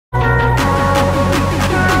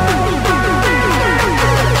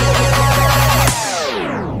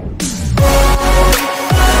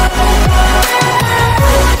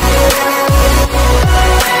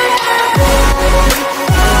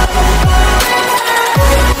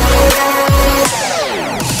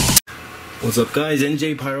What's up guys,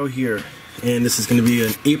 NJ Pyro here, and this is going to be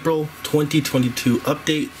an April 2022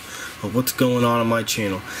 update of what's going on my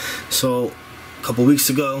channel. So, a couple weeks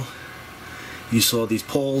ago, you saw these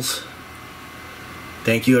polls.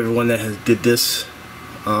 Thank you everyone that did this.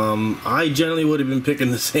 I generally would have been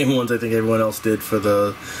picking the same ones I think everyone else did for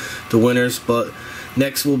the winners, but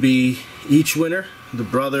next will be each winner, the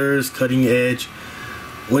brothers, Cutting Edge,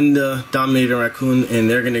 Winda, Dominator, Raccoon, and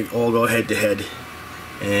they're going to all go head to head.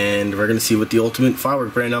 And we're going to see what the ultimate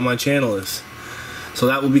firework brand on my channel is. So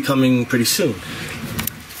that will be coming pretty soon.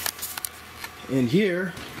 And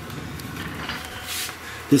here,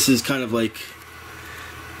 this is kind of like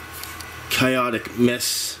chaotic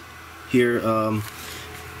mess here.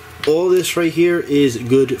 All this right here is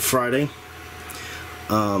Good Friday.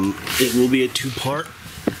 It will be a two-part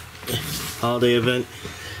holiday event.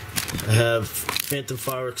 I have Phantom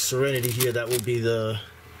Fireworks Serenity here. That will be the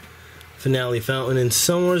finale fountain, and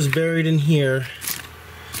somewhere's buried in here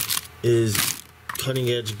is Cutting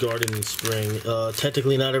Edge Garden and Spring.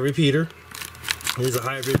 Technically not a repeater. It is a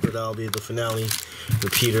hybrid, but that'll be the finale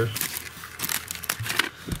repeater.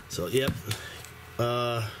 So yep.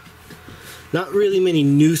 Not really many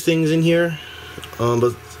new things in here,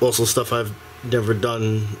 but also stuff I've never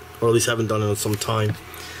done, or at least haven't done in some time.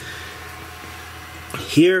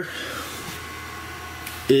 Here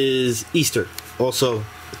is Easter, also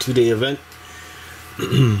a 2-day event.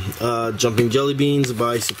 Jumping Jelly Beans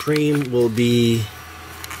by Supreme will be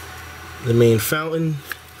the main fountain.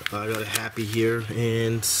 I got a Happy here,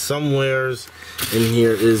 and somewheres in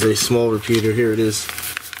here is a small repeater. Here it is.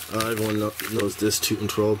 Everyone knows this, Toot and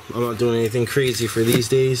Troll. I'm not doing anything crazy for these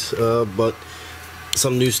days, but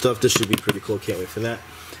some new stuff. This should be pretty cool. Can't wait for that.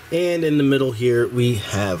 And in the middle here we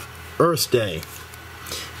have Earth Day.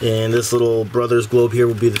 And this little Brothers globe here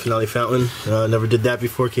will be the finale fountain. Never did that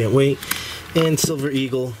before, can't wait. And Silver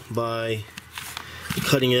Eagle by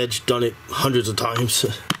Cutting Edge, done it hundreds of times.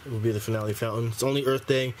 It will be the finale fountain. It's only Earth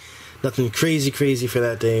Day. Nothing crazy for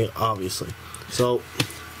that day, obviously. So,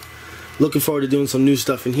 looking forward to doing some new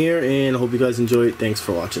stuff in here, and I hope you guys enjoy it. Thanks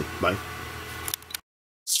for watching. Bye.